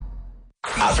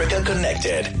Africa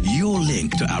Connected, your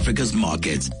link to Africa's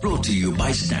markets. Brought to you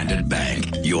by Standard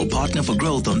Bank, your partner for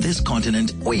growth on this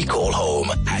continent we call home.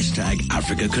 Hashtag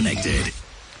Africa Connected.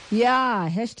 Yeah,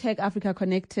 hashtag Africa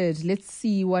Connected. Let's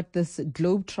see what this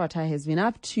globetrotter has been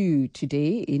up to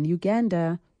today in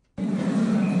Uganda.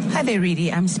 Hi there,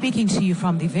 Reedy. I'm speaking to you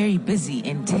from the very busy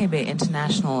Entebbe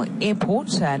International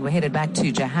Airport, and we're headed back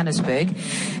to Johannesburg.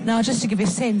 Now, just to give you a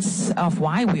sense of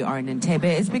why we are in Entebbe,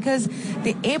 it's because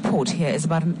the airport here is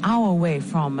about an hour away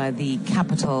from the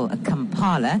capital,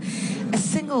 Kampala. A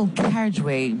single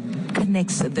carriageway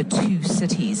connects the two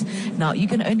cities. Now, you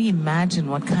can only imagine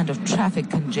what kind of traffic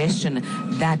congestion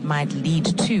that might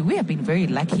lead to. We have been very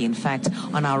lucky, in fact,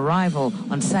 on our arrival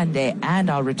on Sunday and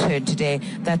our return today,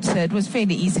 that it was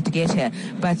fairly easy to get here.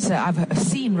 But I've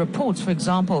seen reports, for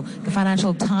example, the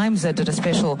Financial Times did a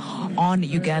special on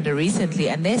Uganda recently,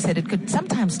 and they said it could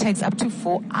sometimes take up to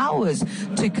 4 hours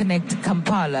to connect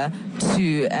Kampala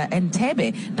to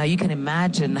Entebbe. Now, you can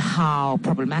imagine how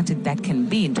problematic that can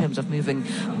be in terms of moving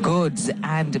goods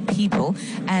and people.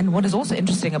 And what is also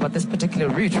interesting about this particular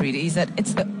route, really, is that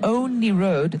it's the only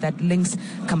road that links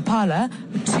Kampala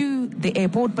to the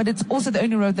airport, but it's also the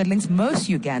only road that links most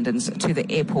Ugandans to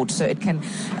the airport, so it can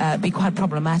be quite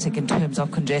problematic in terms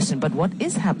of congestion. But what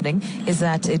is happening is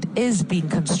that it is being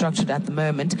constructed at the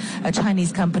moment. A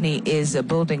Chinese company is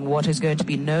building what is going to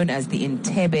be known as the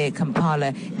Entebbe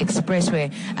Kampala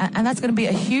Expressway, and that's going to be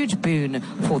a huge boon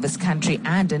for this country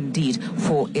and indeed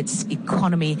for its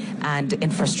economy and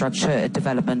infrastructure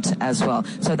development as well.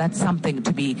 So that's something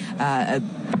to be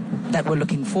that we're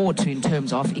looking forward to in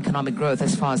terms of economic growth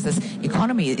as far as this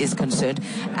economy is concerned.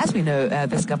 As we know,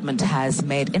 this government has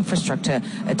made infrastructure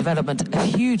development a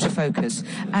huge focus,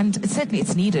 and certainly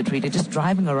it's needed, really. Just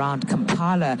driving around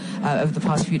Kampala over the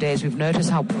past few days, we've noticed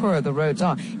how poor the roads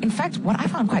are. In fact, what I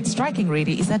found quite striking,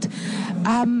 really, is that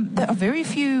there are very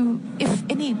few, if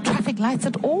any, traffic lights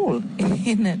at all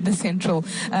in the central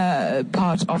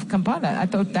part of Kampala. I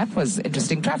thought that was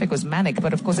interesting. Traffic was manic,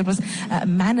 but of course it was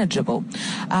manageable.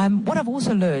 What I've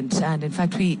also learned, and in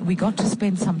fact we got to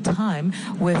spend some time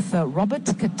with Robert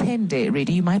Katende,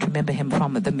 Reedy. You might remember him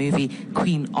from the movie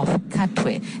Queen of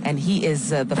Katwe, and he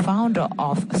is the founder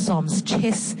of SOM's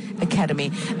Chess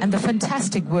Academy, and the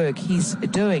fantastic work he's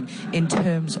doing in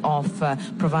terms of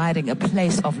providing a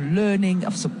place of learning,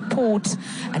 of support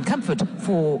and comfort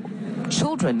for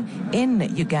children in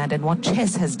Uganda, and what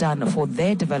chess has done for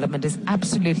their development is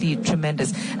absolutely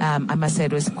tremendous. I must say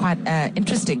it was quite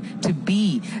interesting to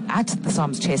be at the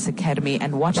SOM's Chess Academy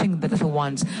and watching the little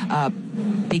ones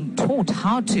being taught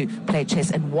how to play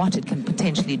chess and what it can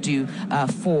potentially do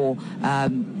for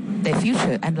their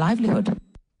future and livelihood.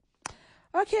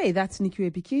 Okay, that's Nikiwe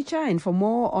Bikitsha, and for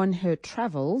more on her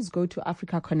travels, go to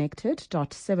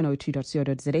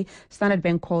africaconnected.702.co.za. Standard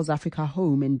Bank calls Africa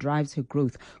home and drives her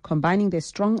growth. Combining their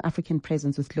strong African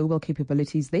presence with global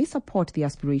capabilities, they support the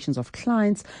aspirations of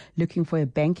clients looking for a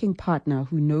banking partner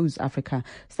who knows Africa.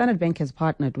 Standard Bank has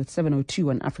partnered with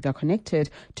 702 on Africa Connected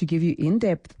to give you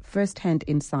in-depth, first-hand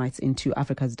insights into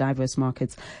Africa's diverse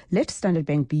markets. Let Standard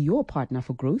Bank be your partner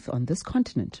for growth on this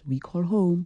continent we call home.